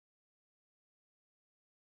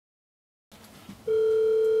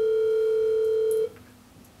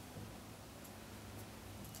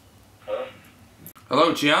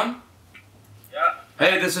Hello, Gian? Yeah.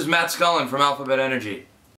 Hey, this is Matt SCULLIN from Alphabet Energy.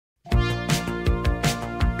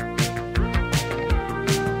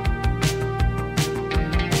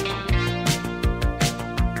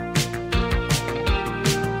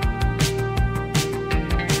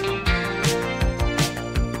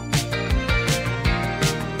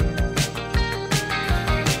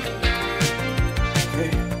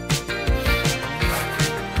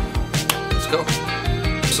 Let's go.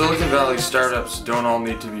 Silicon Valley startups don't all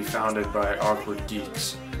need to be founded by awkward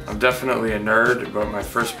geeks. I'm definitely a nerd, but my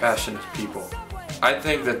first passion is people. I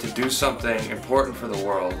think that to do something important for the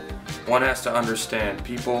world, one has to understand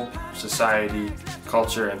people, society,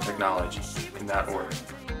 culture, and technology, in that order.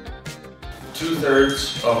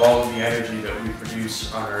 2/3 of all of the energy that we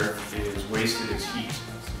produce on Earth is wasted as heat,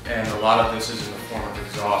 and a lot of this is in the form of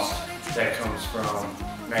exhaust that comes from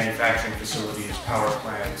manufacturing facilities, power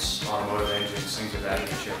plants, automotive engines, things of that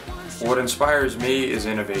nature. What inspires me is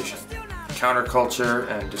innovation, counterculture,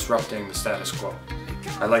 and disrupting the status quo.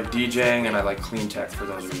 I like DJing and I like clean tech for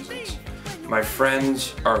those reasons. My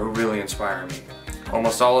friends are who really inspire me.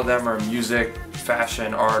 Almost all of them are music,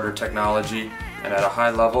 fashion, art, or technology, and at a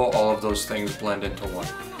high level, all of those things blend into one.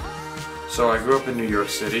 So I grew up in New York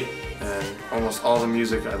City, and almost all the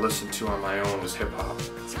music I listened to on my own was hip-hop.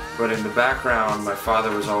 But in the background, my father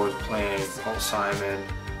was always playing Paul Simon,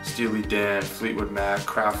 Steely Dan, Fleetwood Mac,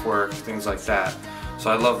 Kraftwerk, things like that. So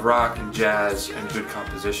I love rock and jazz and good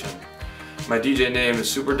composition. My DJ name is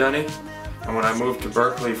Super Dunny, and when I moved to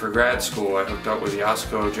Berkeley for grad school, I hooked up with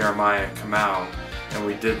Yasko, Jeremiah, and Kamau, and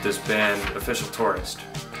we did this band, Official Tourist.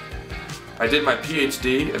 I did my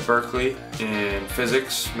PhD at Berkeley in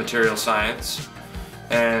physics, material science,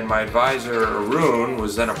 and my advisor, Arun,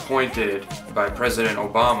 was then appointed by President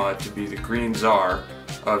Obama to be the Green Czar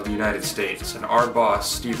of the United States, and our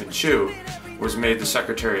boss, Stephen Chu, was made the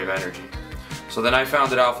Secretary of Energy. So then I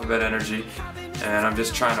founded Alphabet Energy, and I'm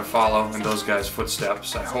just trying to follow in those guys'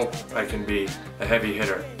 footsteps. I hope I can be a heavy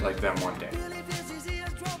hitter like them one day.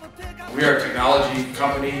 We are a technology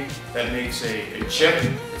company that makes a chip.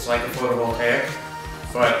 It's like a photovoltaic,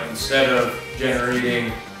 but instead of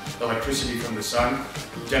generating electricity from the sun,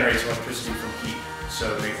 it generates electricity from heat.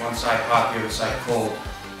 So to make one side hot, the other side cold,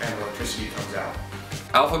 and electricity comes out.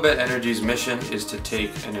 Alphabet Energy's mission is to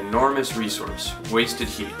take an enormous resource, wasted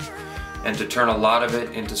heat, and to turn a lot of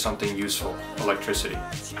it into something useful, electricity.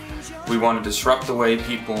 We want to disrupt the way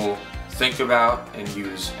people think about and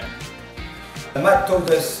use energy. Matt told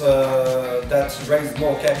us that he raised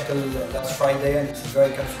more capital last Friday, and it's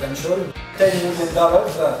very confidential. $10 million.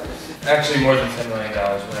 Actually more than $10 million,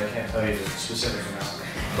 but I can't tell you the specific amount.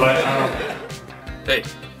 But, hey,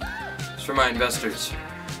 it's for my investors.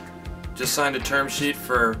 Just signed a term sheet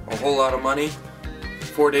for a whole lot of money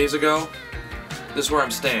 4 days ago. This is where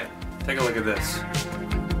I'm staying. Take a look at this.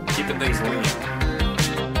 Keeping things lean.